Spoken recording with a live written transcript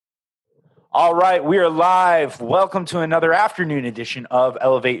All right, we are live. Welcome to another afternoon edition of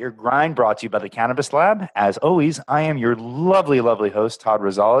Elevate Your Grind, brought to you by the Cannabis Lab. As always, I am your lovely, lovely host, Todd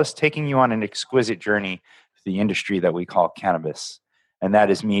Rosales, taking you on an exquisite journey to the industry that we call cannabis. And that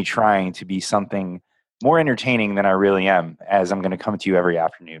is me trying to be something more entertaining than I really am, as I'm going to come to you every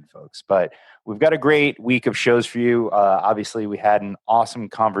afternoon, folks. But we've got a great week of shows for you. Obviously, we had an awesome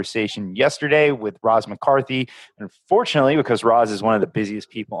conversation yesterday with Roz McCarthy. Unfortunately, because Roz is one of the busiest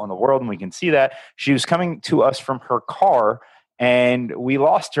people in the world, and we can see that, she was coming to us from her car, and we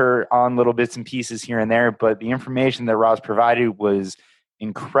lost her on little bits and pieces here and there. But the information that Roz provided was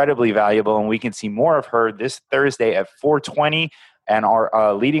incredibly valuable, and we can see more of her this Thursday at 4:20. And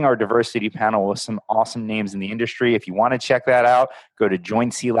our leading our diversity panel with some awesome names in the industry. If you want to check that out, go to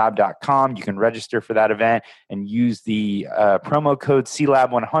joinclab.com. You can register for that event and use the promo code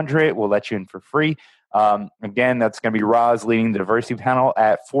CLAB100. We'll let you in for free. Again, that's going to be Roz leading the diversity panel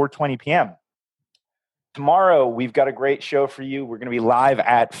at 4:20 p.m. Tomorrow, we've got a great show for you. We're going to be live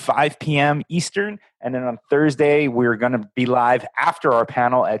at 5 p.m. Eastern. And then on Thursday, we're going to be live after our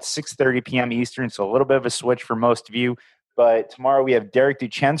panel at 6:30 p.m. Eastern. So a little bit of a switch for most of you. But tomorrow we have Derek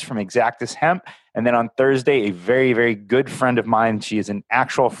Duchens from Exactus Hemp. And then on Thursday, a very, very good friend of mine. She is an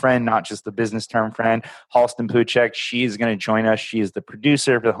actual friend, not just the business term friend, Halston Puchek. She is going to join us. She is the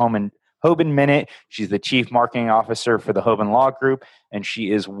producer for the Hoban Minute. She's the chief marketing officer for the Hoban Law Group. And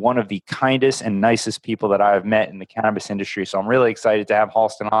she is one of the kindest and nicest people that I have met in the cannabis industry. So I'm really excited to have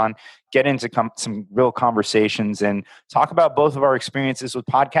Halston on, get into some real conversations, and talk about both of our experiences with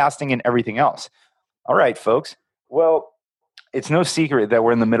podcasting and everything else. All right, folks. Well, it's no secret that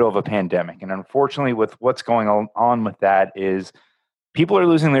we're in the middle of a pandemic. And unfortunately, with what's going on with that is people are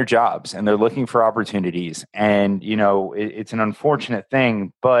losing their jobs and they're looking for opportunities. And, you know, it's an unfortunate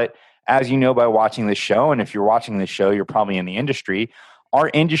thing. But as you know, by watching this show, and if you're watching this show, you're probably in the industry,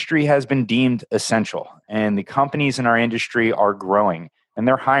 our industry has been deemed essential. And the companies in our industry are growing and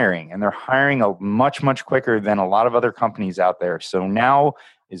they're hiring. And they're hiring much, much quicker than a lot of other companies out there. So now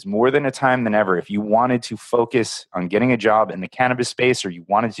is more than a time than ever. If you wanted to focus on getting a job in the cannabis space or you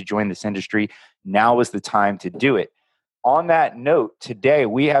wanted to join this industry, now is the time to do it. On that note, today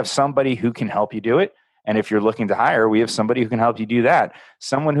we have somebody who can help you do it. And if you're looking to hire, we have somebody who can help you do that.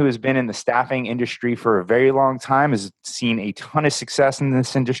 Someone who has been in the staffing industry for a very long time, has seen a ton of success in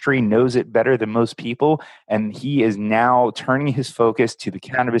this industry, knows it better than most people. And he is now turning his focus to the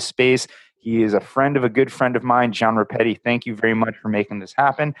cannabis space. He is a friend of a good friend of mine, John Rapetti. Thank you very much for making this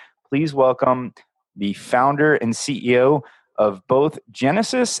happen. Please welcome the founder and CEO of both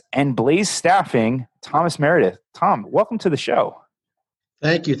Genesis and Blaze Staffing, Thomas Meredith. Tom, welcome to the show.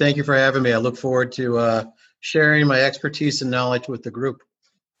 Thank you. Thank you for having me. I look forward to sharing my expertise and knowledge with the group.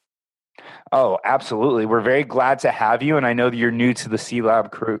 Oh, absolutely. We're very glad to have you. And I know that you're new to the C-Lab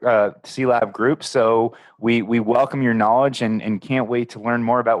group. So we welcome your knowledge and can't wait to learn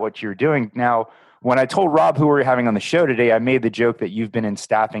more about what you're doing. Now, when I told Rob who we're having on the show today, I made the joke that you've been in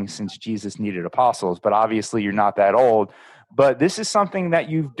staffing since Jesus needed apostles, but obviously you're not that old. But this is something that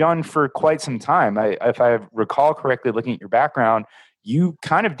you've done for quite some time. If I recall correctly, looking at your background, you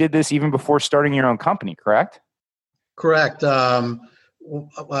kind of did this even before starting your own company, correct? Correct.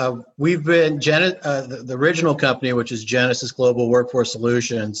 We've been the original company, which is Genesis Global Workforce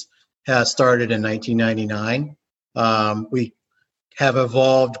Solutions, has started in 1999. We have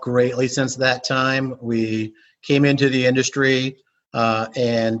evolved greatly since that time. We came into the industry,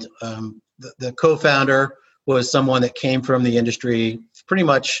 and the co-founder was someone that came from the industry, pretty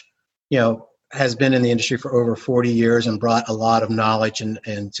much, has been in the industry for over 40 years and brought a lot of knowledge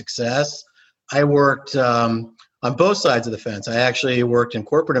and success. I worked on both sides of the fence. I actually worked in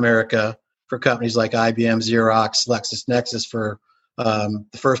corporate America for companies like IBM, Xerox, LexisNexis for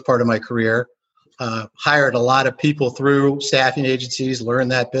the first part of my career. Hired a lot of people through staffing agencies, learned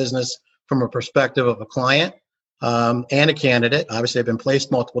that business from a perspective of a client and a candidate. Obviously, I've been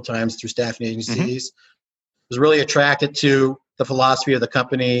placed multiple times through staffing agencies. Was really attracted to the philosophy of the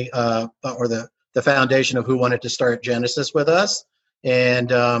company or the foundation of who wanted to start Genesis with us,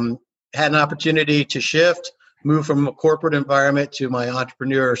 and had an opportunity to shift, move from a corporate environment to my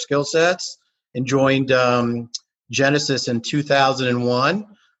entrepreneur skill sets, and joined Genesis in 2001.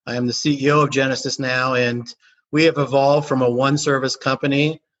 I am the CEO of Genesis now, and we have evolved from a one-service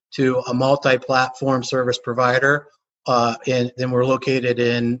company to a multi-platform service provider, and we're located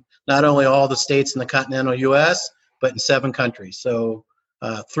in not only all the states in the continental U.S., but in 7 countries. So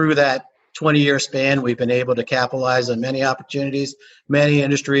through that 20-year span, we've been able to capitalize on many opportunities. Many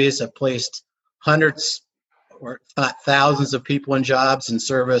industries have placed hundreds or thousands of people in jobs and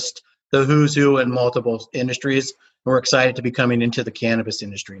serviced the who's who in multiple industries. We're excited to be coming into the cannabis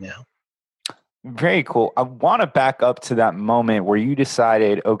industry now. Very cool. I want to back up to that moment where you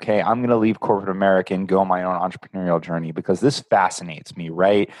decided, okay, I'm going to leave corporate America and go on my own entrepreneurial journey because this fascinates me,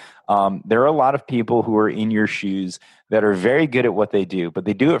 right? There are a lot of people who are in your shoes that are very good at what they do, but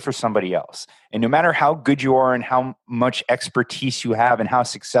they do it for somebody else. And no matter how good you are and how much expertise you have and how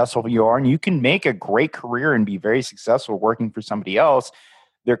successful you are, and you can make a great career and be very successful working for somebody else,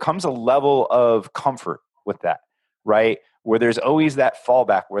 there comes a level of comfort with that, right? Where there's always that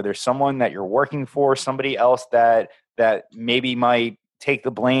fallback, where there's someone that you're working for, somebody else that maybe might take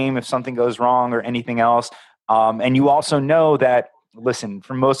the blame if something goes wrong or anything else. And you also know that, listen,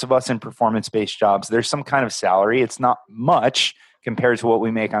 for most of us in performance-based jobs, there's some kind of salary. It's not much compared to what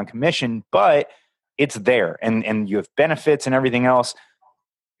we make on commission, but it's there, and you have benefits and everything else.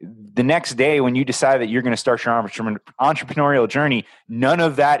 The next day when you decide that you're going to start your entrepreneurial journey, none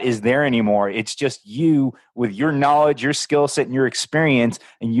of that is there anymore. It's just you with your knowledge, your skill set, and your experience,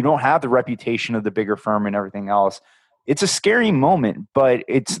 and you don't have the reputation of the bigger firm and everything else. It's a scary moment, but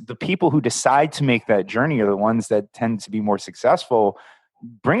it's the people who decide to make that journey are the ones that tend to be more successful.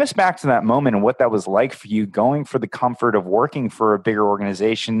 Bring us back to that moment and what that was like for you, going for the comfort of working for a bigger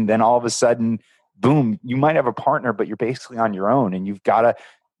organization. Then all of a sudden, boom, you might have a partner, but you're basically on your own, and you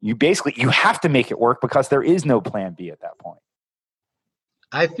have to make it work because there is no plan B at that point.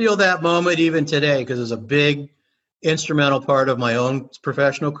 I feel that moment even today because it's a big instrumental part of my own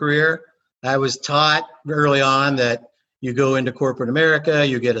professional career. I was taught early on that you go into corporate America,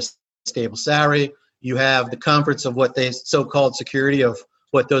 you get a stable salary, you have the comforts of what they so-called security of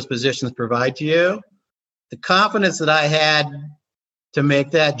what those positions provide to you. The confidence that I had to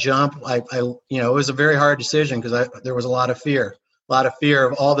make that jump, it was a very hard decision because there was a lot of fear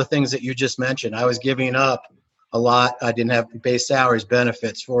of all the things that you just mentioned. I was giving up a lot. I didn't have base salaries,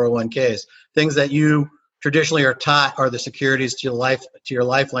 benefits, 401ks, things that you traditionally are taught are the securities to your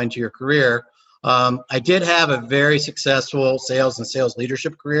lifeline, to your career. I did have a very successful sales and sales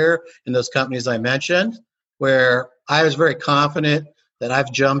leadership career in those companies I mentioned, where I was very confident that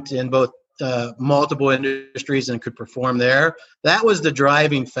I've jumped in both multiple industries and could perform there. That was the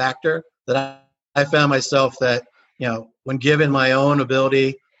driving factor that I found myself that, when given my own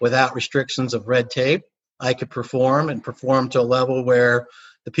ability without restrictions of red tape, I could perform to a level where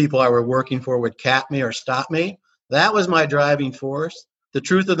the people I were working for would cap me or stop me. That was my driving force. The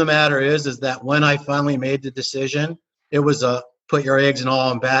truth of the matter is that when I finally made the decision, it was put your eggs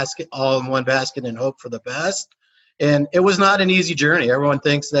all in one basket and hope for the best. And it was not an easy journey. Everyone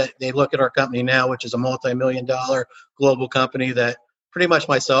thinks that they look at our company now, which is a multi-million-dollar global company that pretty much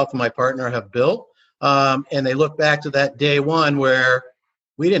myself and my partner have built. And they look back to that day one where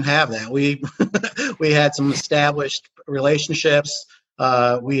we didn't have that. We had some established relationships.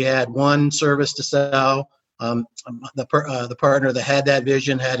 We had one service to sell. The partner that had that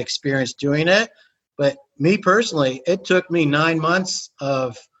vision had experience doing it. But me personally, it took me 9 months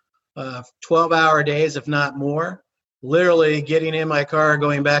of 12-hour days, if not more, literally getting in my car,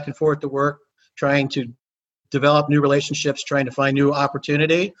 going back and forth to work, trying to develop new relationships, trying to find new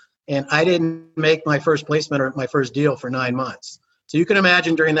opportunity. And I didn't make my first placement or my first deal for 9 months. So you can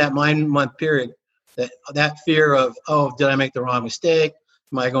imagine during that 9-month period, that fear of, did I make the wrong mistake?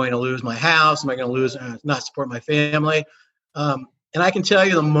 Am I going to lose my house? Am I going to not support my family? And I can tell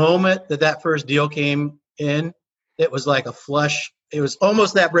you the moment that first deal came in, it was like a flush. It was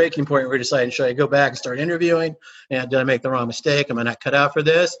almost that breaking point where we decided, should I go back and start interviewing? And did I make the wrong mistake? Am I not cut out for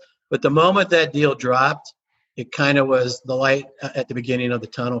this? But the moment that deal dropped, it kind of was the light at the beginning of the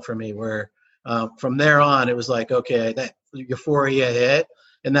tunnel for me, where from there on, it was like, okay, that euphoria hit,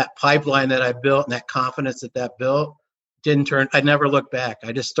 and that pipeline that I built and that confidence that built I never looked back.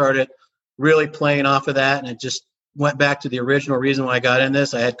 I just started really playing off of that, and it just went back to the original reason why I got in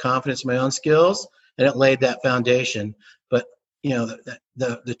this. I had confidence in my own skills, and it laid that foundation. But,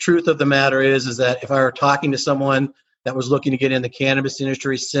 the truth of the matter is that if I were talking to someone that was looking to get in the cannabis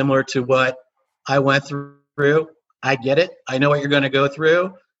industry similar to what I went through, I get it. I know what you're going to go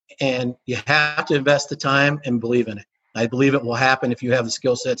through, and you have to invest the time and believe in it. I believe it will happen if you have the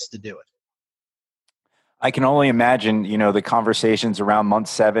skill sets to do it. I can only imagine, the conversations around month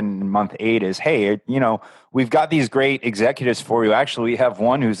 7 and month 8 is, hey, we've got these great executives for you. Actually, we have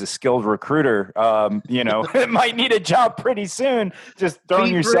one who's a skilled recruiter, might need a job pretty soon. Just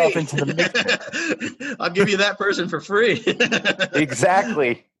throwing yourself into the mix. I'll give you that person for free.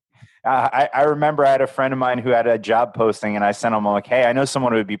 Exactly. I remember I had a friend of mine who had a job posting, and I sent him, I'm like, hey, I know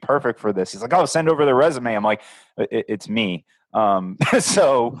someone who would be perfect for this. He's like, oh, send over the resume. I'm like, it's me.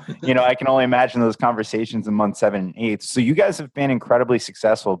 So, I can only imagine those conversations in month 7 and 8. So you guys have been incredibly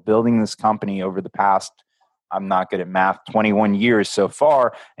successful building this company over the past, I'm not good at math, 21 years so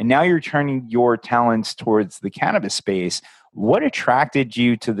far. And now you're turning your talents towards the cannabis space. What attracted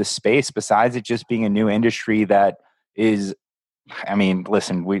you to the space besides it just being a new industry that is, I mean,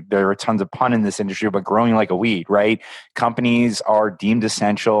 listen, there are tons of pun in this industry, but growing like a weed, right? Companies are deemed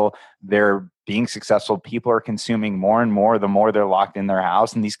essential. They're being successful. People are consuming more and more the more they're locked in their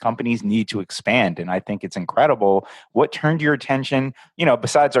house, and these companies need to expand. And I think it's incredible. What turned your attention,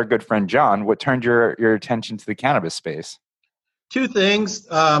 besides our good friend John, what turned your attention to the cannabis space? Two things.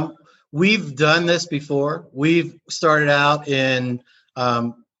 We've done this before. We've started out in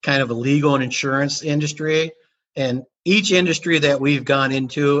kind of a legal and insurance industry, and each industry that we've gone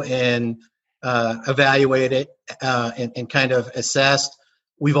into and evaluated and kind of assessed,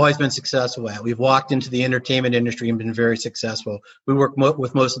 we've always been successful at. We've walked into the entertainment industry and been very successful. We work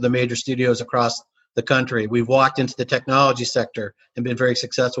with most of the major studios across the country. We've walked into the technology sector and been very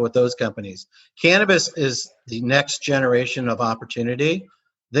successful with those companies. Cannabis is the next generation of opportunity.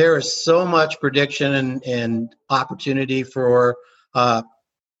 There is so much prediction and opportunity for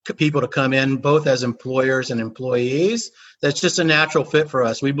people to come in, both as employers and employees. That's just a natural fit for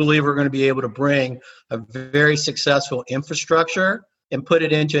us. We believe we're going to be able to bring a very successful infrastructure and put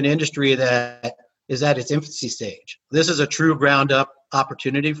it into an industry that is at its infancy stage. This is a true ground up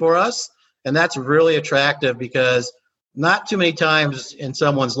opportunity for us. And that's really attractive because not too many times in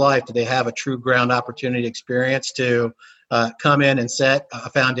someone's life do they have a true ground opportunity experience to come in and set a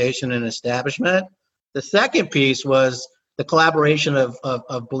foundation and establishment. The second piece was the collaboration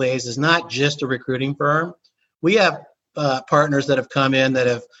of Blaze is not just a recruiting firm. We have partners that have come in that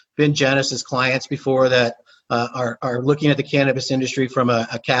have been Genesis clients before that are looking at the cannabis industry from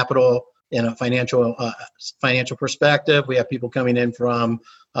a capital and a financial perspective. We have people coming in from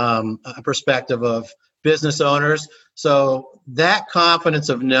a perspective of business owners. So that confidence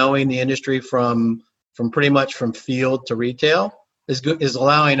of knowing the industry from pretty much from field to retail is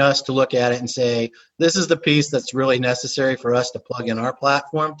allowing us to look at it and say, this is the piece that's really necessary for us to plug in our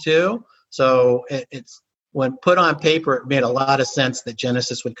platform too. So it's when put on paper, it made a lot of sense that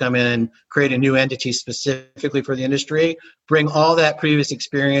Genesis would come in and create a new entity specifically for the industry, bring all that previous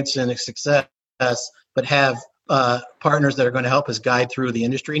experience and success, but have partners that are going to help us guide through the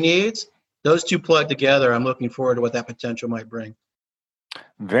industry needs. Those two plugged together, I'm looking forward to what that potential might bring.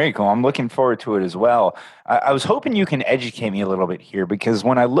 Very cool. I'm looking forward to it as well. I was hoping you can educate me a little bit here, because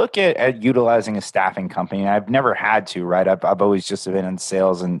when I look at utilizing a staffing company, I've never had to, right? I've always just been in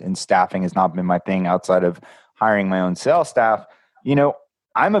sales, and staffing has not been my thing outside of hiring my own sales staff.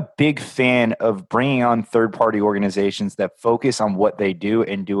 I'm a big fan of bringing on third-party organizations that focus on what they do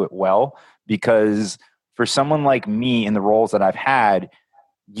and do it well, because for someone like me in the roles that I've had,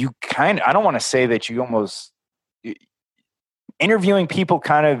 I don't want to say that you almost interviewing people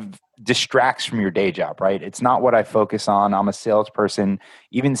kind of distracts from your day job, right? It's not what I focus on. I'm a salesperson.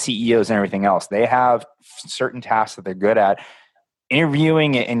 Even CEOs and everything else, they have certain tasks that they're good at.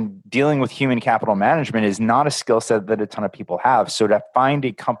 Interviewing and dealing with human capital management is not a skill set that a ton of people have. So to find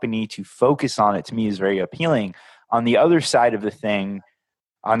a company to focus on it, to me, is very appealing. On the other side of the thing,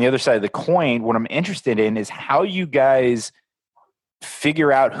 on the other side of the coin, what I'm interested in is how you guys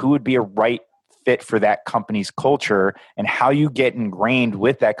figure out who would be a right fit for that company's culture, and how you get ingrained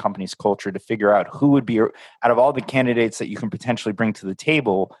with that company's culture to figure out who would be, out of all the candidates that you can potentially bring to the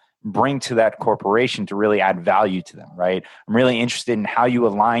table, bring to that corporation to really add value to them, right? I'm really interested in how you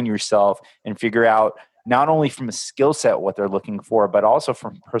align yourself and figure out not only from a skill set what they're looking for, but also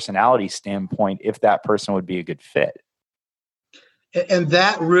from a personality standpoint, if that person would be a good fit. And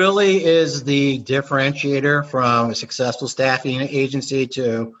that really is the differentiator from a successful staffing agency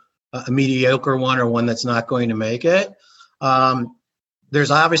to a mediocre one, or one that's not going to make it.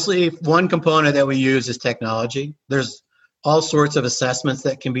 There's obviously one component that we use is technology. There's all sorts of assessments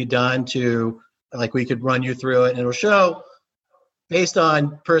that can be done like we could run you through it, and it'll show based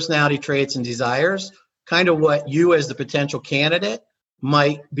on personality traits and desires, kind of what you as the potential candidate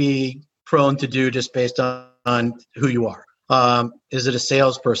might be prone to do just based on who you are. Is it a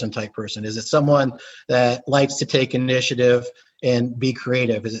salesperson type person? Is it someone that likes to take initiative and be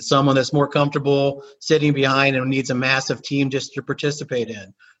creative? Is it someone that's more comfortable sitting behind and needs a massive team just to participate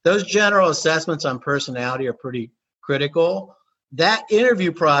in? Those general assessments on personality are pretty critical. That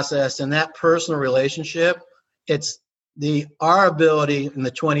interview process and that personal relationship, it's our ability in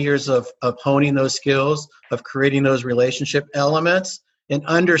the 20 years of honing those skills, of creating those relationship elements and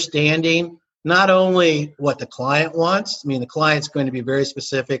understanding not only what the client wants. I mean, the client's going to be very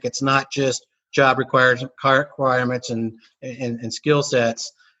specific. It's not just job requirements and skill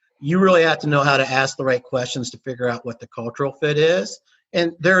sets. You really have to know how to ask the right questions to figure out what the cultural fit is.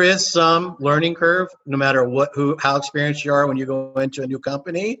 And there is some learning curve, no matter how experienced you are when you go into a new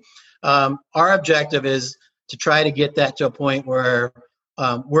company. Our objective is to try to get that to a point where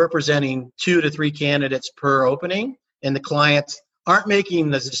we're presenting 2 to 3 candidates per opening, and the clients aren't making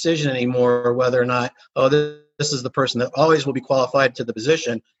the decision anymore whether or not, this is the person that always will be qualified to the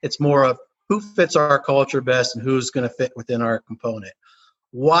position. It's more of who fits our culture best and who's going to fit within our component.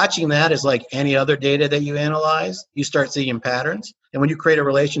 Watching that is like any other data that you analyze. You start seeing patterns. And when you create a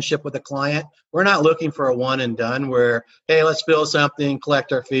relationship with a client, we're not looking for a one and done where, hey, let's fill something,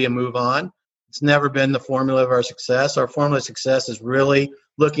 collect our fee, and move on. It's never been the formula of our success. Our formula of success is really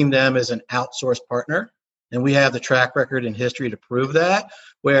looking them as an outsourced partner. And we have the track record and history to prove that,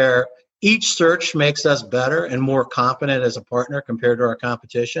 where each search makes us better and more competent as a partner compared to our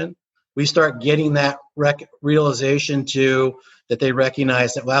competition. We start getting that realization too, that they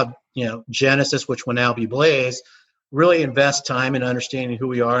recognize that, wow, Genesis, which will now be Blaze, really invest time in understanding who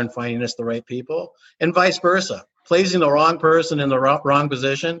we are and finding us the right people, and vice versa. Placing the wrong person in the wrong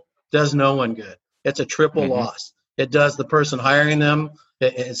position does no one good. It's a triple loss. It does the person hiring them.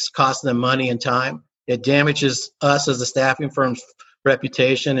 It's costing them money and time. It damages us as a staffing firm's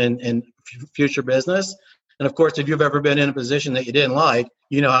reputation and future business. And of course, if you've ever been in a position that you didn't like,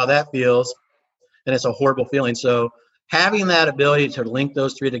 you know how that feels, and it's a horrible feeling. So having that ability to link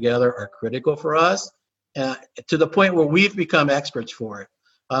those three together are critical for us, to the point where we've become experts for it.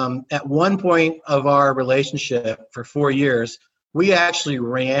 At one point of our relationship for 4 years, we actually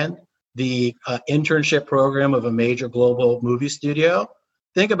ran the internship program of a major global movie studio.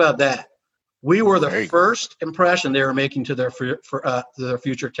 Think about that. We were the first impression they were making to their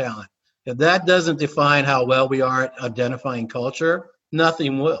future talent. If that doesn't define how well we are at identifying culture,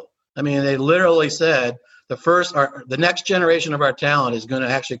 nothing will. I mean, they literally said the next generation of our talent is going to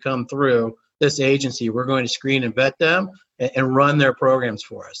actually come through this agency. We're going to screen and vet them and run their programs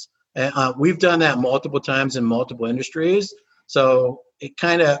for us. And we've done that multiple times in multiple industries. So it's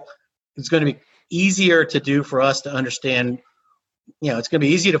going to be easier to do for us to understand. It's going to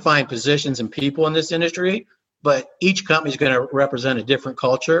be easy to find positions and people in this industry, but each company is going to represent a different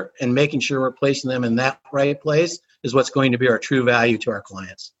culture, and making sure we're placing them in that right place is what's going to be our true value to our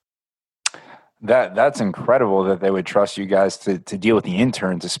clients. That's incredible that they would trust you guys to deal with the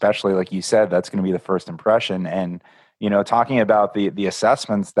interns, especially like you said, that's going to be the first impression. And, talking about the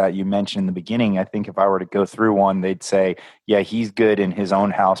assessments that you mentioned in the beginning, I think if I were to go through one, they'd say, yeah, he's good in his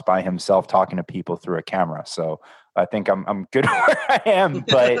own house by himself talking to people through a camera. So I think I'm good where I am.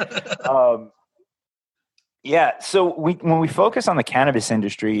 But yeah, so when we focus on the cannabis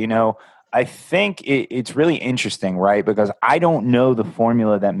industry, I think it's really interesting, right? Because I don't know the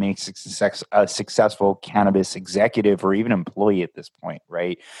formula that makes a successful cannabis executive or even employee at this point,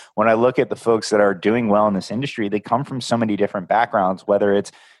 right? When I look at the folks that are doing well in this industry, they come from so many different backgrounds, whether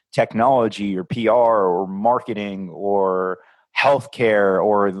it's technology or PR or marketing or healthcare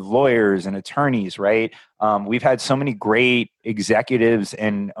or lawyers and attorneys, right? We've had so many great executives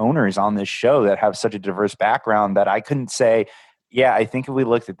and owners on this show that have such a diverse background that I couldn't say, yeah, I think if we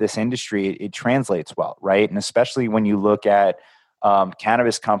looked at this industry, it translates well, right? And especially when you look at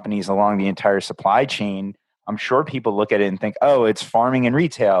cannabis companies along the entire supply chain, I'm sure people look at it and think, oh, it's farming and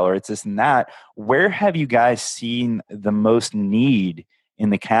retail, or it's this and that. Where have you guys seen the most need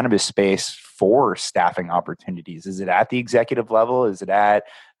in the cannabis space for staffing opportunities? Is it at the executive level? Is it at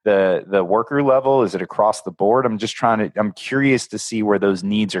the worker level? Is it across the board? I'm curious to see where those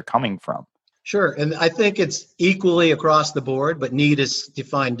needs are coming from. Sure. And I think it's equally across the board, but need is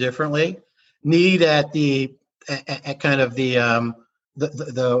defined differently. Need at kind of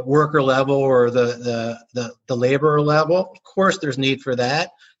the worker level or the laborer level. Of course, there's need for that.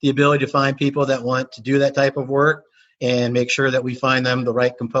 The ability to find people that want to do that type of work and make sure that we find them the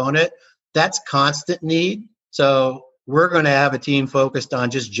right component. That's constant need. So we're going to have a team focused on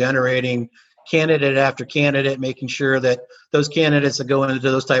just generating candidate after candidate, making sure that those candidates that go into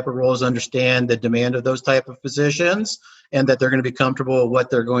those type of roles understand the demand of those type of positions and that they're going to be comfortable with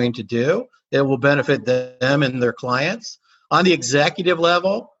what they're going to do. It will benefit them and their clients. On the executive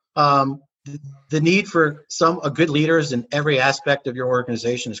level, the need for a good leaders in every aspect of your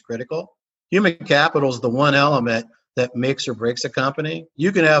organization is critical. Human capital is the one element that makes or breaks a company.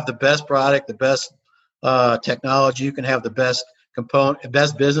 You can have the best product, the best technology, you can have the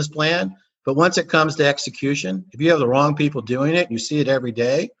best business plan, but once it comes to execution, if you have the wrong people doing it, you see it every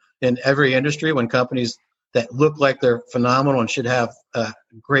day in every industry when companies that look like they're phenomenal and should have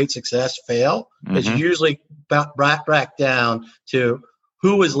great success fail. Mm-hmm. It's usually brought back down to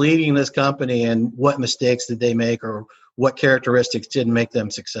who was leading this company and what mistakes did they make or what characteristics didn't make them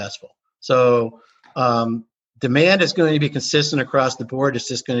successful. So demand is going to be consistent across the board. It's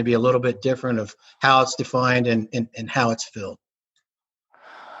just going to be a little bit different of how it's defined and how it's filled.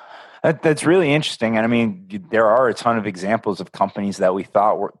 That's really interesting. And I mean, there are a ton of examples of companies that we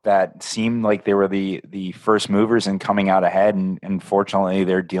thought that seemed like they were the first movers and coming out ahead. And unfortunately,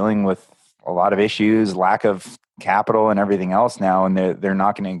 they're dealing with a lot of issues, lack of capital and everything else now, and they're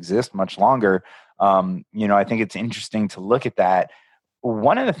not going to exist much longer. I think it's interesting to look at that.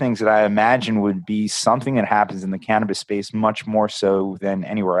 One of the things that I imagine would be something that happens in the cannabis space much more so than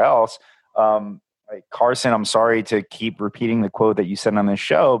anywhere else. Carson, I'm sorry to keep repeating the quote that you said on this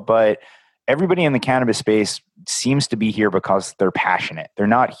show, but everybody in the cannabis space seems to be here because they're passionate. They're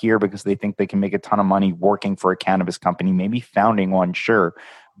not here because they think they can make a ton of money working for a cannabis company, maybe founding one, sure.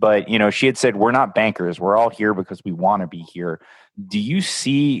 But, she had said, we're not bankers. We're all here because we want to be here. Do you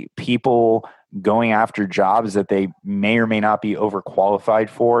see people going after jobs that they may or may not be overqualified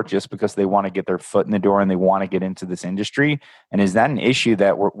for just because they want to get their foot in the door and they want to get into this industry? And is that an issue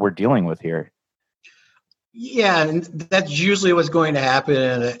that we're dealing with here? Yeah, and that's usually what's going to happen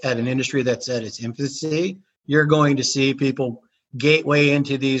at an industry that's at its infancy. You're going to see people gateway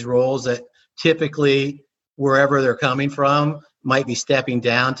into these roles that typically, wherever they're coming from, might be stepping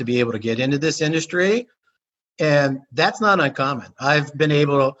down to be able to get into this industry. And that's not uncommon. I've been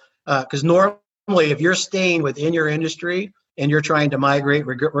able to, because normally if you're staying within your industry and you're trying to migrate,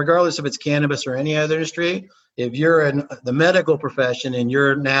 regardless if it's cannabis or any other industry, if you're in the medical profession and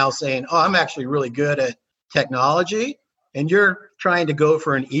you're now saying, oh, I'm actually really good at technology, and you're trying to go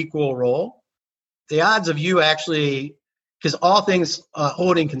for an equal role, the odds of you actually, because all things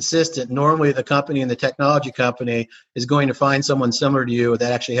holding consistent, normally the company and the technology company is going to find someone similar to you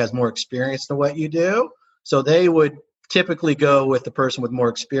that actually has more experience than what you do. So they would typically go with the person with more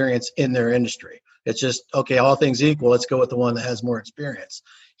experience in their industry. It's just, okay, all things equal, let's go with the one that has more experience.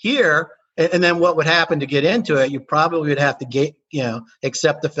 Here, and then what would happen to get into it, you probably would have to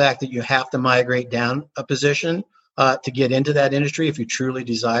accept the fact that you have to migrate down a position to get into that industry if you truly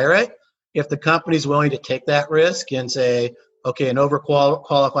desire it. If the company's willing to take that risk and say, okay, an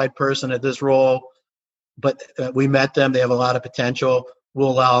overqualified person at this role, but we met them, they have a lot of potential, we'll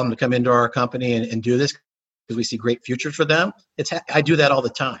allow them to come into our company and do this because we see great futures for them. I do that all the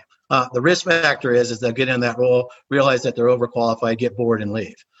time. The risk factor is they'll get in that role, realize that they're overqualified, get bored, and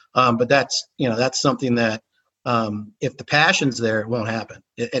leave. But that's something that if the passion's there, it won't happen.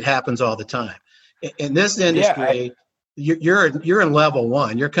 It happens all the time. In this industry, you're in level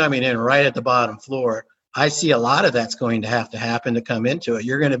one. You're coming in right at the bottom floor. I see a lot of that's going to have to happen to come into it.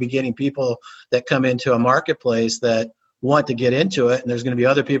 You're going to be getting people that come into a marketplace that want to get into it, and there's going to be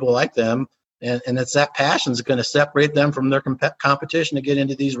other people like them, and it's that passion is going to separate them from their competition to get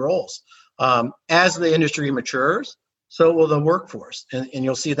into these roles. As the industry matures, so will the workforce, and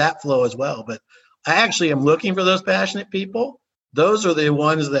you'll see that flow as well. But I actually am looking for those passionate people. Those are the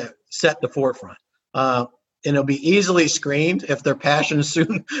ones that set the forefront. And it'll be easily screened if their passion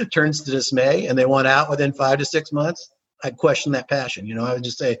soon turns to dismay and they want out within 5 to 6 months. I'd question that passion. I would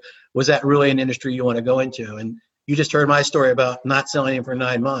just say, was that really an industry you want to go into? And you just heard my story about not selling it for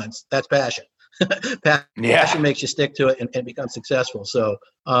 9 months. That's passion. Passion makes you stick to it and become successful. So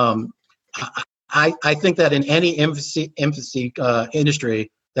I think that in any infancy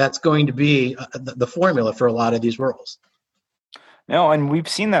industry, that's going to be the formula for a lot of these roles. No, and we've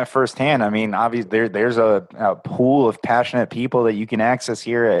seen that firsthand. I mean, obviously, there's a pool of passionate people that you can access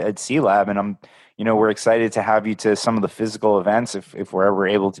here at C-Lab, and we're excited to have you to some of the physical events if we're ever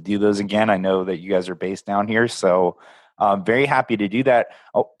able to do those again. I know that you guys are based down here, so very happy to do that.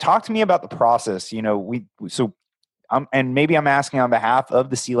 Talk to me about the process. And maybe I'm asking on behalf of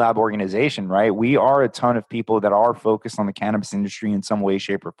the C-Lab organization, right? We are a ton of people that are focused on the cannabis industry in some way,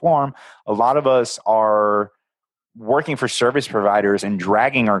 shape, or form. A lot of us are working for service providers and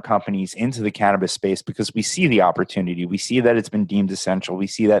dragging our companies into the cannabis space because we see the opportunity. We see that it's been deemed essential. We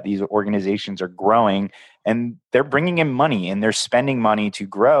see that these organizations are growing and they're bringing in money and they're spending money to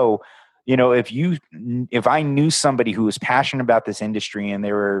grow. If I knew somebody who was passionate about this industry and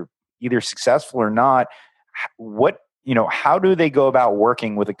they were either successful or not, how do they go about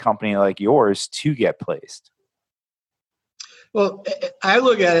working with a company like yours to get placed? Well, I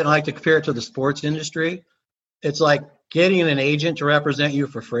look at it and I like to compare it to the sports industry. It's like getting an agent to represent you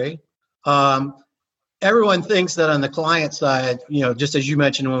for free. Everyone thinks that on the client side, just as you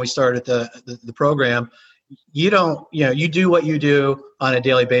mentioned when we started the program, you do what you do on a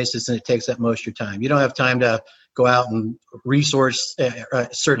daily basis and it takes up most of your time. You don't have time to go out and search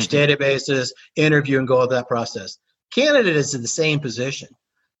databases, interview, and go through that process. Candidate is in the same position.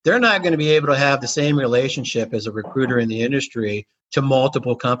 They're not going to be able to have the same relationship as a recruiter in the industry to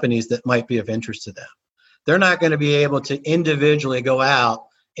multiple companies that might be of interest to them. they're not going to be able to individually go out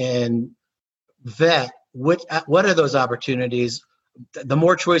and vet what are those opportunities. The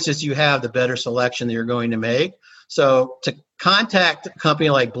more choices you have, the better selection that you're going to make. So to contact a company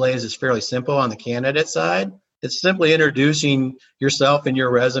like Blaze is fairly simple on the candidate side. It's simply introducing yourself and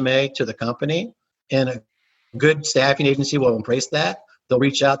your resume to the company, and a good staffing agency will embrace that. They'll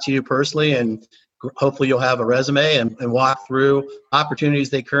reach out to you personally, and hopefully you'll have a resume and walk through opportunities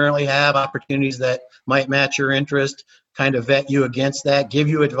they currently have, opportunities that might match your interest, kind of vet you against that, give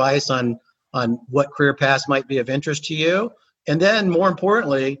you advice on what career paths might be of interest to you. And then more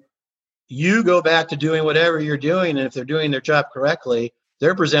importantly, you go back to doing whatever you're doing, and if they're doing their job correctly,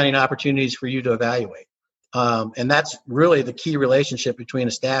 they're presenting opportunities for you to evaluate. And that's really the key relationship between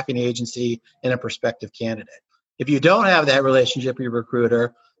a staffing agency and a prospective candidate. If you don't have that relationship with your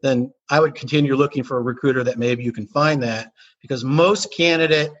recruiter, then I would continue looking for a recruiter that maybe you can find that, because most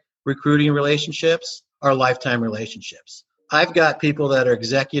candidate recruiting relationships are lifetime relationships. I've got people that are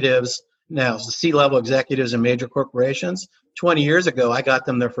executives now, C-level executives in major corporations. 20 years ago, I got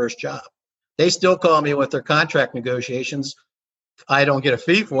them their first job. They still call me with their contract negotiations. I don't get a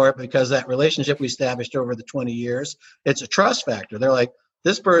fee for it because that relationship we established over the 20 years, it's a trust factor. They're like,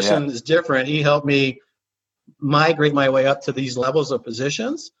 this person is different. He helped me migrate my way up to these levels of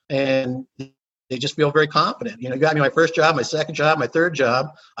positions, and they just feel very confident. You got me my first job, my second job, my third job.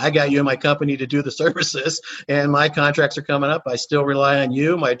 I got you in my company to do the services, and my contracts are coming up. I still rely on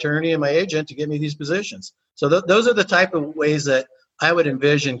you, my attorney, and my agent to get me these positions. So those are the type of ways that I would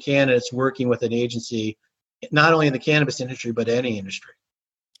envision candidates working with an agency, not only in the cannabis industry, but any industry.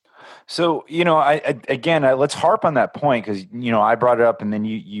 So, let's harp on that point, because, I brought it up and then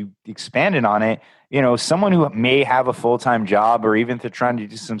you expanded on it. Someone who may have a full-time job, or even if they're trying to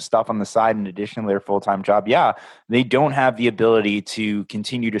do some stuff on the side in addition to their full-time job, they don't have the ability to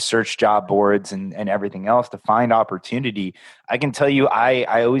continue to search job boards and everything else to find opportunity. I can tell you,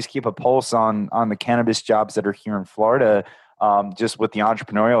 I always keep a pulse on the cannabis jobs that are here in Florida. Just with the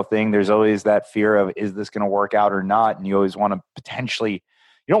entrepreneurial thing, there's always that fear of, is this going to work out or not? And you always want to potentially,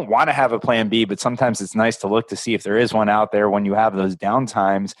 you don't want to have a plan B, but sometimes it's nice to look to see if there is one out there when you have those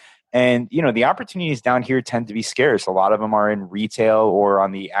downtimes. And, the opportunities down here tend to be scarce. A lot of them are in retail or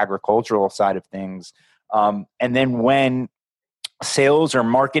on the agricultural side of things. And then when sales or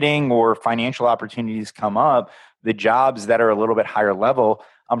marketing or financial opportunities come up, the jobs that are a little bit higher level,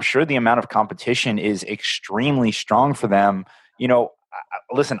 I'm sure the amount of competition is extremely strong for them.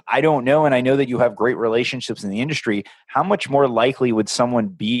 Listen, I don't know, and I know that you have great relationships in the industry. How much more likely would someone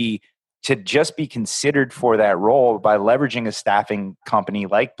be to just be considered for that role by leveraging a staffing company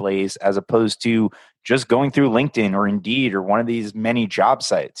like Blaze, as opposed to just going through LinkedIn or Indeed or one of these many job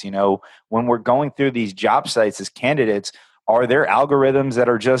sites? When we're going through these job sites as candidates, are there algorithms that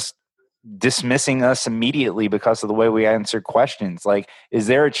are just dismissing us immediately because of the way we answer questions? Like, is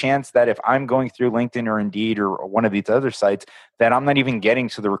there a chance that if I'm going through LinkedIn or Indeed or one of these other sites, that I'm not even getting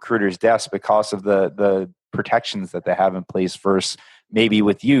to the recruiter's desk because of the protections that they have in place versus maybe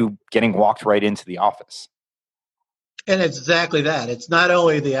with you getting walked right into the office? And it's exactly that. It's not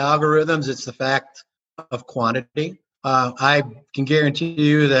only the algorithms, it's the fact of quantity. I can guarantee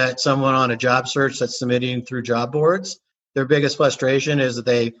you that someone on a job search that's submitting through job boards, their biggest frustration is that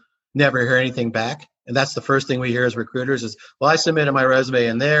they never hear anything back. And that's the first thing we hear as recruiters is, well, I submitted my resume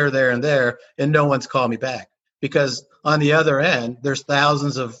and there, and no one's called me back. Because on the other end, there's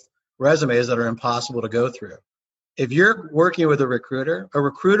thousands of resumes that are impossible to go through. If you're working with a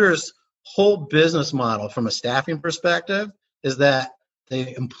recruiter's whole business model from a staffing perspective is that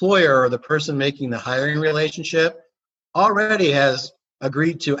the employer or the person making the hiring relationship already has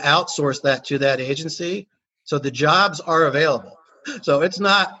agreed to outsource that to that agency. So the jobs are available. So it's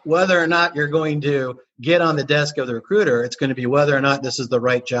not whether or not you're going to get on the desk of the recruiter. It's going to be whether or not this is the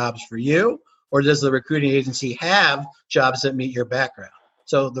right jobs for you, or does the recruiting agency have jobs that meet your background?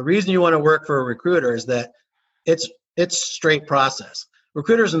 So the reason you want to work for a recruiter is that it's straight process.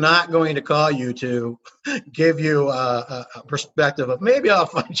 Recruiters are not going to call you to give you a perspective of maybe I'll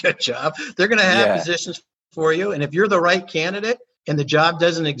find you a job. They're going to have positions for you. And if you're the right candidate and the job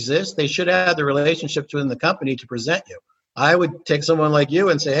doesn't exist, they should have the relationships within the company to present you. I would take someone like you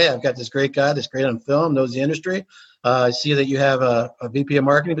and say, hey, I've got this great guy that's great on film, knows the industry. I see that you have a VP of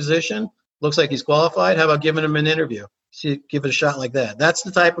marketing position. Looks like he's qualified. How about giving him an interview? Give it a shot like that. That's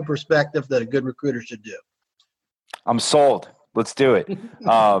the type of perspective that a good recruiter should do. I'm sold. Let's do it.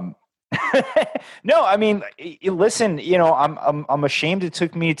 No, I mean, listen, I'm ashamed it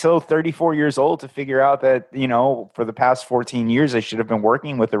took me till 34 years old to figure out that, for the past 14 years, I should have been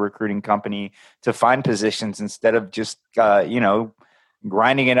working with a recruiting company to find positions instead of just,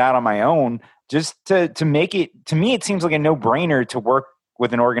 grinding it out on my own just to make it, to me, it seems like a no-brainer to work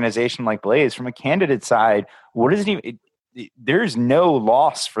with an organization like Blaze. From a candidate side, what is it even, there's no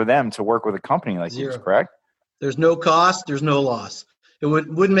loss for them to work with a company like yours, correct? There's no cost, there's no loss. It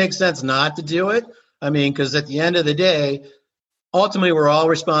wouldn't make sense not to do it. I mean, because at the end of the day, ultimately, we're all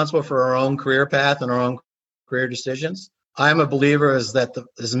responsible for our own career path and our own career decisions. I'm a believer is that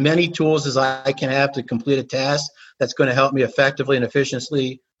as many tools as I can have to complete a task that's going to help me effectively and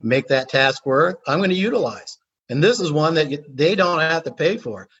efficiently make that task work, I'm going to utilize. And this is one that they don't have to pay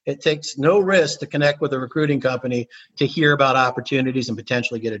for. It takes no risk to connect with a recruiting company to hear about opportunities and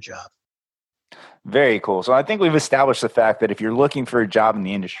potentially get a job. Very cool. So I think we've established the fact that if you're looking for a job in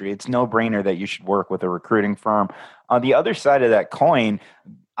the industry, it's no brainer that you should work with a recruiting firm. On the other side of that coin,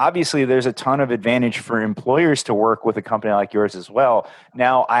 obviously there's a ton of advantage for employers to work with a company like yours as well.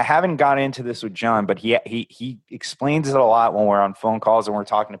 Now, I haven't got into this with John, but he explains it a lot when we're on phone calls and we're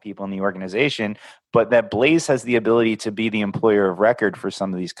talking to people in the organization, but that Blaze has the ability to be the employer of record for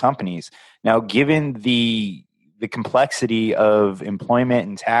some of these companies. Now, given the complexity of employment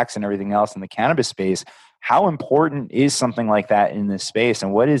and tax and everything else in the cannabis space, how important is something like that in this space,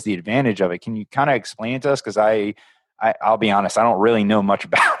 and what is the advantage of it? Can you kind of explain it to us? Because I'll be honest, I don't really know much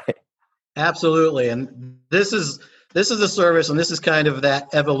about it. Absolutely. And this is a service, and this is kind of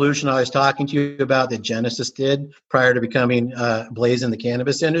that evolution I was talking to you about that Genesis did prior to becoming Blaze in the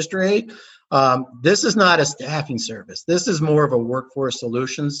cannabis industry. This is not a staffing service. This is more of a workforce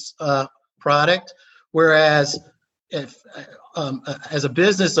solutions product. Whereas if as a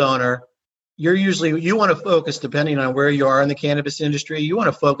business owner, you want to focus, depending on where you are in the cannabis industry, you want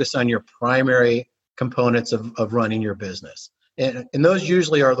to focus on your primary components of running your business. And those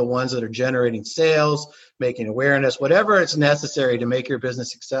usually are the ones that are generating sales, making awareness, whatever it's necessary to make your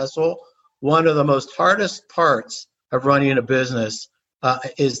business successful. One of the most hardest parts of running a business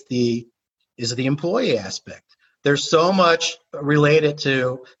is the employee aspect. There's so much related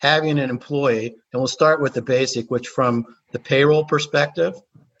to having an employee, and we'll start with the basic, which from the payroll perspective,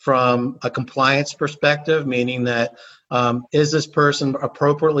 from a compliance perspective, meaning that is this person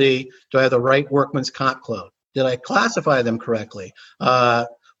appropriately, do I have the right workman's comp code? Did I classify them correctly?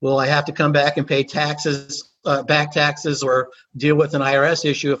 Will I have to come back and pay taxes, back taxes, or deal with an IRS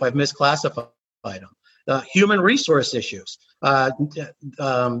issue if I've misclassified them? Human resource issues.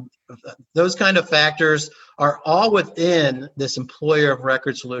 Those kind of factors are all within this employer of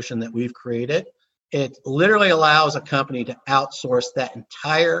record solution that we've created. It literally allows a company to outsource that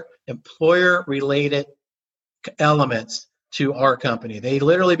entire employer-related elements to our company. They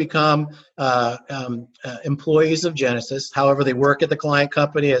literally become employees of Genesis. However, they work at the client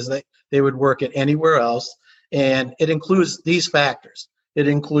company as they would work at anywhere else. And it includes these factors. It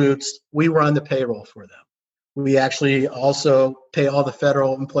includes, we run the payroll for them. We actually also pay all the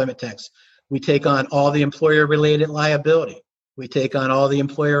federal employment tax. We take on all the employer-related liability. We take on all the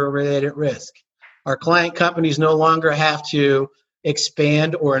employer-related risk. Our client companies no longer have to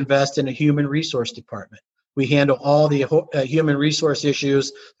expand or invest in a human resource department. We handle all the human resource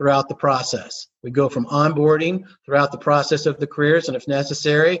issues throughout the process. We go from onboarding throughout the process of the careers, and if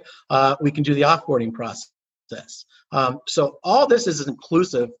necessary, we can do the offboarding process. So all this is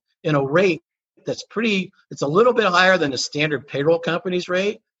inclusive in a rate that's it's a little bit higher than the standard payroll company's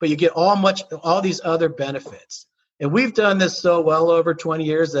rate, but you get all these other benefits. And we've done this so well over 20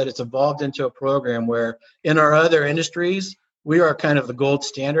 years that it's evolved into a program where in our other industries, we are kind of the gold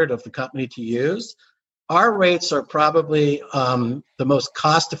standard of the company to use. Our rates are probably the most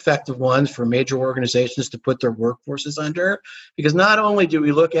cost-effective ones for major organizations to put their workforces under, because not only do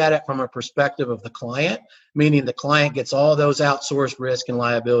we look at it from a perspective of the client, meaning the client gets all those outsourced risk and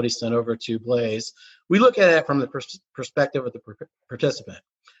liability sent over to Blaze, we look at it from the perspective of the participant.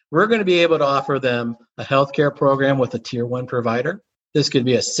 We're going to be able to offer them a healthcare program with a tier 1 provider. This could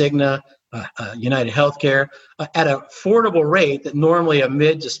be a Cigna, United Healthcare, at an affordable rate that normally a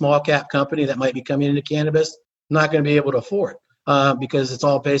mid to small cap company that might be coming into cannabis not going to be able to afford because it's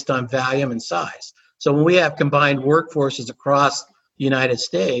all based on volume and size. So when we have combined workforces across the United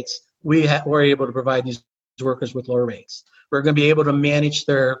States, we're able to provide these workers with lower rates. We're going to be able to manage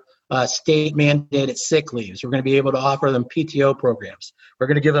their state mandated sick leaves. We're going to be able to offer them PTO programs. We're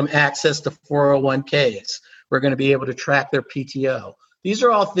going to give them access to 401ks. We're going to be able to track their PTO. These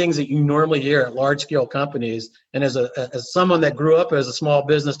are all things that you normally hear at large-scale companies. And as someone that grew up as a small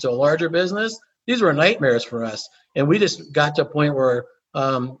business to a larger business, these were nightmares for us. And we just got to a point where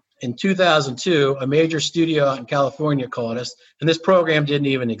in 2002, a major studio out in California called us, and this program didn't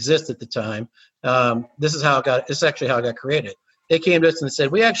even exist at the time. This is actually how it got created. They came to us and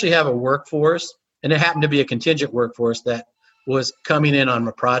said, we actually have a workforce, and it happened to be a contingent workforce that was coming in on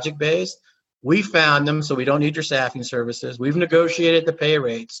a project base. We found them, so we don't need your staffing services. We've negotiated the pay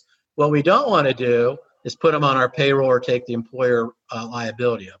rates. What we don't want to do is put them on our payroll or take the employer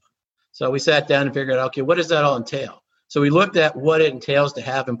liability of them. So we sat down and figured out, okay, what does that all entail? So we looked at what it entails to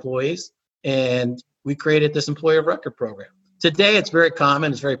have employees, and we created this employer of record program. Today, it's very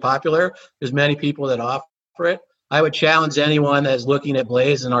common. It's very popular. There's many people that offer it. I would challenge anyone that is looking at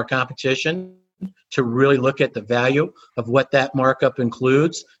Blaze and our competition to really look at the value of what that markup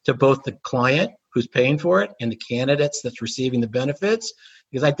includes to both the client who's paying for it and the candidates that's receiving the benefits.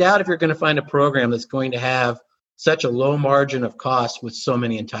 Because I doubt if you're going to find a program that's going to have such a low margin of cost with so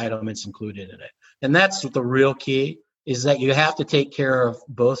many entitlements included in it. And that's the real key, is that you have to take care of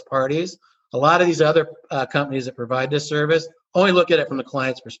both parties. A lot of these other companies that provide this service only look at it from the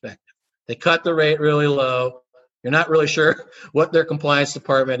client's perspective. They cut the rate really low. You're not really sure what their compliance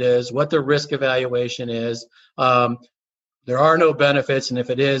department is, what their risk evaluation is. There are no benefits, and if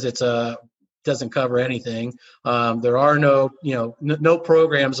it is, it's doesn't cover anything. There are no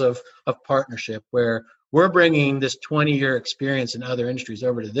programs of partnership where we're bringing this 20-year experience in other industries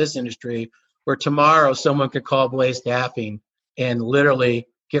over to this industry, where tomorrow someone could call Blaze Staffing and literally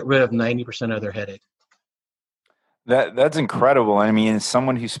get rid of 90% of their headache. That's incredible. I mean, as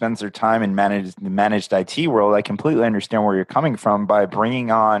someone who spends their time in the managed IT world, I completely understand where you're coming from by bringing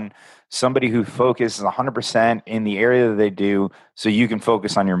on somebody who focuses 100% in the area that they do, so you can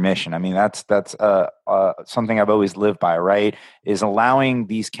focus on your mission. I mean, that's something I've always lived by, right? Is allowing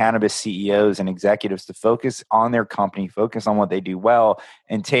these cannabis CEOs and executives to focus on their company, focus on what they do well,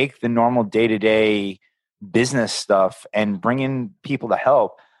 and take the normal day-to-day business stuff and bring in people to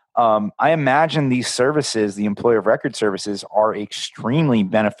help. I imagine these services, the employer of record services, are extremely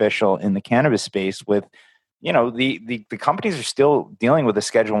beneficial in the cannabis space. With, the companies are still dealing with a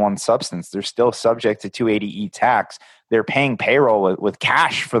Schedule I substance. They're still subject to 280E tax. They're paying payroll with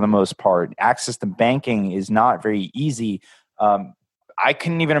cash for the most part. Access to banking is not very easy. I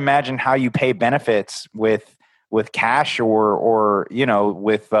couldn't even imagine how you pay benefits with cash or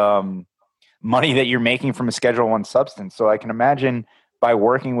with money that you're making from a Schedule I substance. So I can imagine, by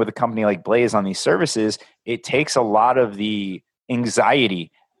working with a company like Blaze on these services, it takes a lot of the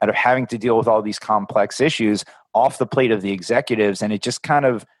anxiety out of having to deal with all these complex issues off the plate of the executives, and it just kind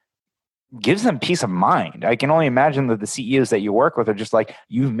of gives them peace of mind. I can only imagine that the CEOs that you work with are just like,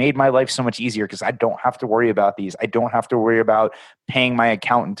 you've made my life so much easier because I don't have to worry about these. I don't have to worry about paying my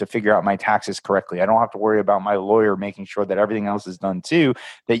accountant to figure out my taxes correctly. I don't have to worry about my lawyer making sure that everything else is done too.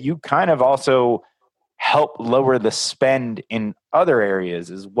 That you kind of also help lower the spend in other areas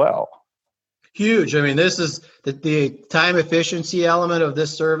as well. Huge. I mean, this is the time efficiency element of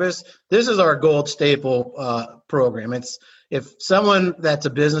this service. This is our gold staple program. It's, if someone that's a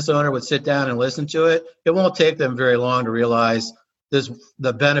business owner would sit down and listen to it, it won't take them very long to realize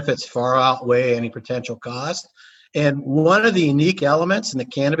the benefits far outweigh any potential cost. And one of the unique elements in the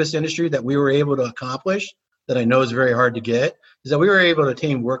cannabis industry that we were able to accomplish, that I know is very hard to get, is that we were able to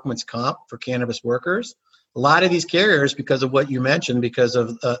attain workman's comp for cannabis workers. A lot of these carriers, because of what you mentioned, because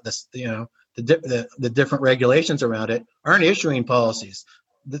of the different regulations around it, aren't issuing policies.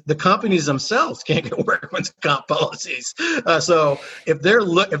 The companies themselves can't get workman's comp policies. So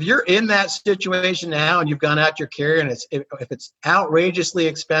if you're in that situation now and you've gone out your carrier and if it's outrageously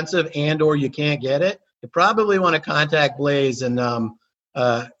expensive and or you can't get it, you probably want to contact Blaze and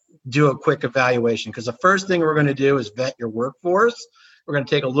do a quick evaluation, because the first thing we're going to do is vet your workforce. We're going to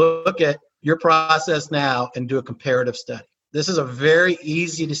take a look at your process now and do a comparative study. This is a very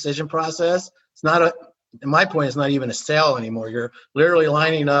easy decision process. It's not in my point, it's not even a sale anymore. You're literally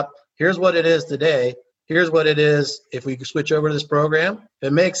lining up, here's what it is today, here's what it is if we switch over to this program. If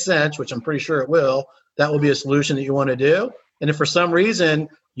it makes sense, which I'm pretty sure it will, that will be a solution that you want to do. And if for some reason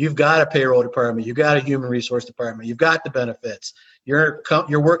you've got a payroll department, you've got a human resource department, you've got the benefits, you're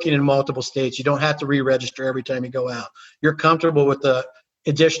working in multiple states, you don't have to re-register every time you go out, you're comfortable with the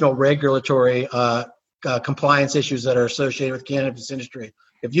additional regulatory compliance issues that are associated with cannabis industry.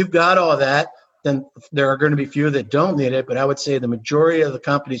 If you've got all that, then there are going to be few that don't need it. But I would say the majority of the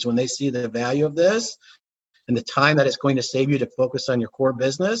companies, when they see the value of this and the time that it's going to save you to focus on your core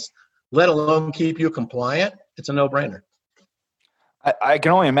business, let alone keep you compliant, it's a no-brainer. I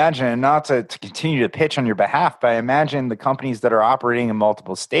can only imagine, and not to continue to pitch on your behalf, but I imagine the companies that are operating in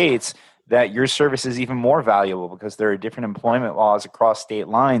multiple states, that your service is even more valuable because there are different employment laws across state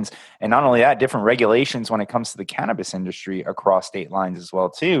lines. And not only that, different regulations when it comes to the cannabis industry across state lines as well,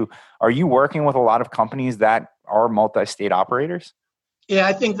 too. Are you working with a lot of companies that are multi-state operators? Yeah,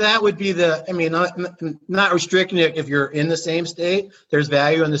 I think that would be not restricting it if you're in the same state. There's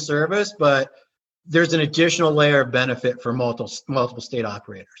value in the service, but there's an additional layer of benefit for multiple state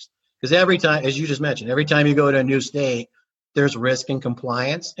operators. Because every time, as you just mentioned, every time you go to a new state, there's risk and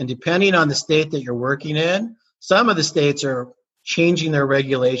compliance. And depending on the state that you're working in, some of the states are changing their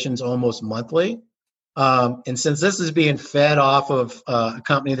regulations almost monthly. And since this is being fed off of a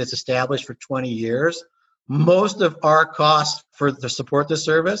company that's established for 20 years, most of our costs to support the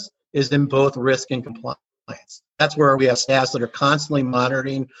service is in both risk and compliance. That's where we have staffs that are constantly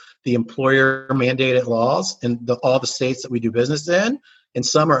monitoring the employer mandated laws in all the states that we do business in. And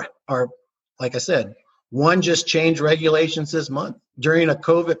some are, like I said, one just changed regulations this month during a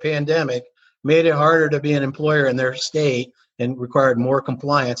COVID pandemic, made it harder to be an employer in their state and required more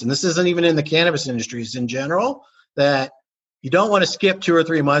compliance. And this isn't even in the cannabis industries in general, that you don't want to skip 2 or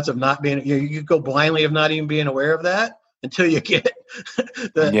 3 months of not being, you go blindly of not even being aware of that until you get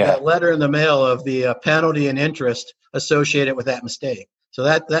that letter in the mail of the penalty and interest associated with that mistake. So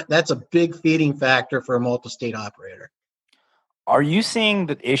that's a big feeding factor for a multi-state operator. Are you seeing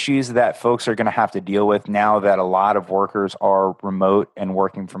the issues that folks are going to have to deal with now that a lot of workers are remote and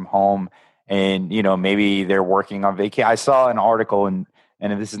working from home, and maybe they're working on vacation? I saw an article, and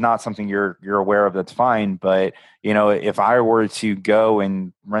if this is not something you're aware of, that's fine. But if I were to go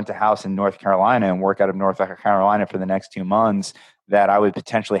and rent a house in North Carolina and work out of North Carolina for the next 2 months, that I would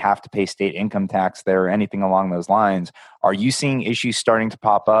potentially have to pay state income tax there or anything along those lines. Are you seeing issues starting to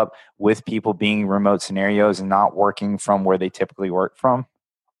pop up with people being remote scenarios and not working from where they typically work from?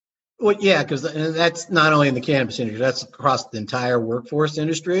 Well, yeah, because that's not only in the cannabis industry, that's across the entire workforce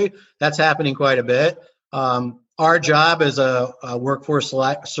industry. That's happening quite a bit. Our job as a workforce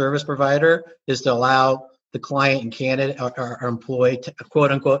service provider is to allow the client and candidate, our employee,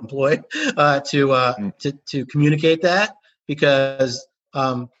 quote unquote employee, to communicate that, because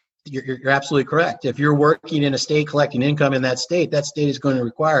you're absolutely correct. If you're working in a state collecting income in that state is going to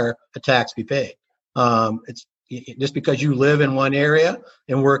require a tax be paid. It's just because you live in one area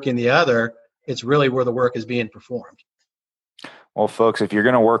and work in the other, it's really where the work is being performed. Well, folks, if you're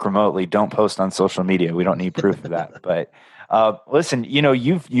going to work remotely, don't post on social media. We don't need proof of that. But listen,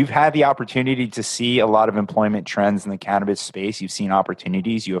 you've had the opportunity to see a lot of employment trends in the cannabis space. You've seen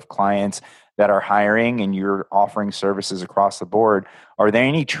opportunities. You have clients that are hiring, and you're offering services across the board. Are there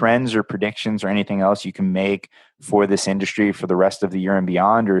any trends or predictions or anything else you can make for this industry for the rest of the year and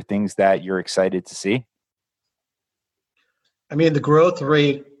beyond, or things that you're excited to see? I mean, the growth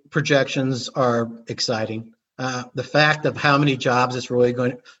rate projections are exciting. The fact of how many jobs it's really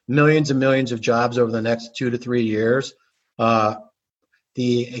going, millions and millions of jobs over the next 2 to 3 years,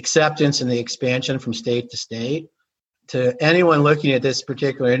 the acceptance and the expansion from state to state, to anyone looking at this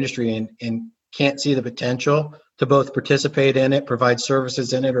particular industry and can't see the potential to both participate in it, provide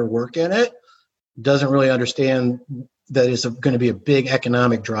services in it, or work in it, doesn't really understand that it's going to be a big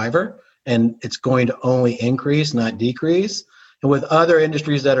economic driver, and it's going to only increase, not decrease. And with other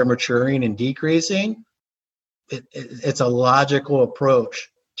industries that are maturing and decreasing, it's a logical approach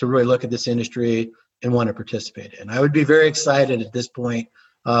to really look at this industry and want to participate in. I would be very excited at this point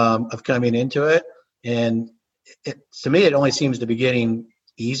of coming into it. And to me, it only seems to be getting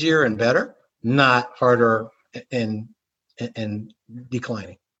easier and better, not harder and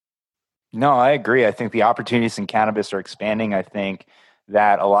declining. No, I agree. I think the opportunities in cannabis are expanding. I think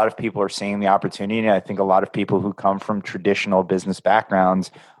that a lot of people are seeing the opportunity. I think a lot of people who come from traditional business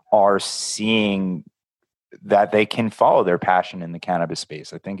backgrounds are seeing that they can follow their passion in the cannabis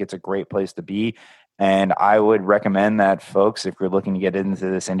space. I think it's a great place to be. And I would recommend that folks, if you're looking to get into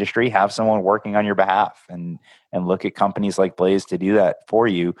this industry, have someone working on your behalf and look at companies like Blaze to do that for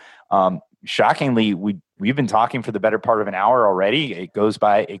you. Shockingly, we've been talking for the better part of an hour already. It goes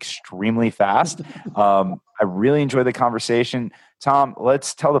by extremely fast. I really enjoyed the conversation. Tom,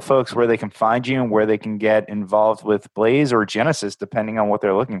 let's tell the folks where they can find you and where they can get involved with Blaze or Genesis, depending on what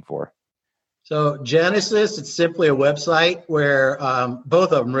they're looking for. So Genesis, it's simply a website where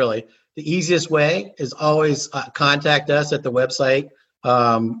both of them really. The easiest way is always contact us at the website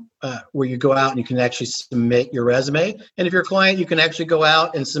where you go out and you can actually submit your resume. And if you're a client, you can actually go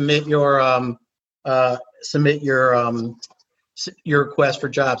out and submit your request for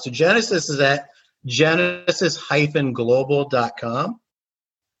jobs. So Genesis is at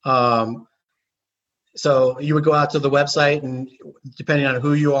genesis-global.com. So you would go out to the website, and depending on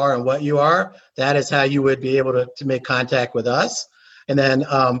who you are and what you are, that is how you would be able to make contact with us. And then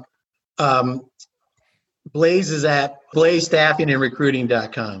Blaze is at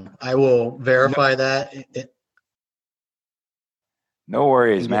blazestaffingandrecruiting.com. I will verify that. No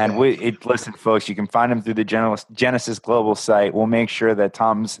worries, man. Listen, folks, you can find them through the Genesis Global site. We'll make sure that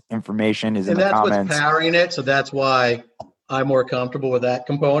Tom's information is in the comments. And that's what's powering it, so that's why I'm more comfortable with that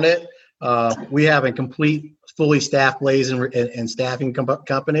component. We have a complete, fully staffed Blaze and staffing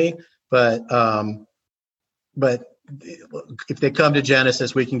company, but if they come to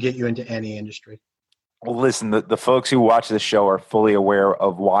Genesis, we can get you into any industry. Well, listen, the folks who watch this show are fully aware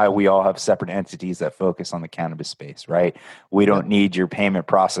of why we all have separate entities that focus on the cannabis space, right? We don't need your payment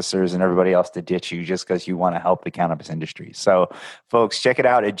processors and everybody else to ditch you just because you want to help the cannabis industry. So, folks, check it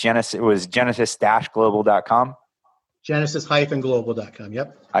out at Genesis. It was genesis-global.com. Genesis-global.com.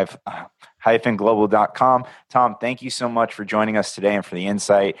 Yep. Global.com. Tom, thank you so much for joining us today and for the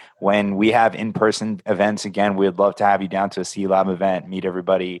insight. When we have in-person events again, we'd love to have you down to a C-Lab event, meet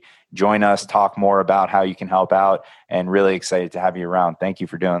everybody, join us, talk more about how you can help out, and really excited to have you around. Thank you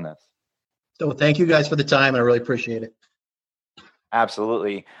for doing this. So thank you guys for the time. I really appreciate it.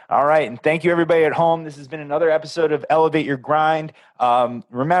 Absolutely. All right. And thank you, everybody at home. This has been another episode of Elevate Your Grind.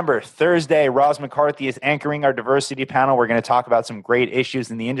 Remember, Thursday, Roz McCarthy is anchoring our diversity panel. We're going to talk about some great issues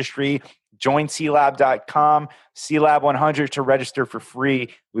in the industry. Join CLab.com, CLab100 to register for free.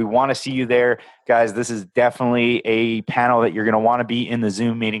 We want to see you there. Guys, this is definitely a panel that you're going to want to be in the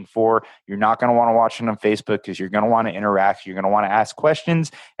Zoom meeting for. You're not going to want to watch it on Facebook because you're going to want to interact. You're going to want to ask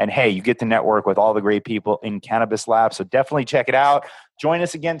questions. And hey, you get to network with all the great people in Cannabis Lab. So definitely check it out. Join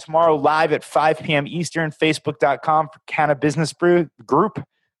us again tomorrow live at 5 p.m. Eastern, Facebook.com for Canna Business Group.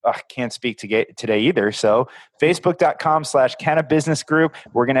 Can't speak today either. So Facebook.com/Canna Business Group.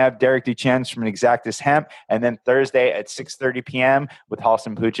 We're going to have Derek Duchenne from Exactus Hemp. And then Thursday at 6:30 p.m. with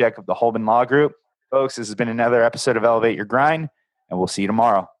Halston Puchek of the Holben Law Group. Folks, this has been another episode of Elevate Your Grind, and we'll see you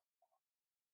tomorrow.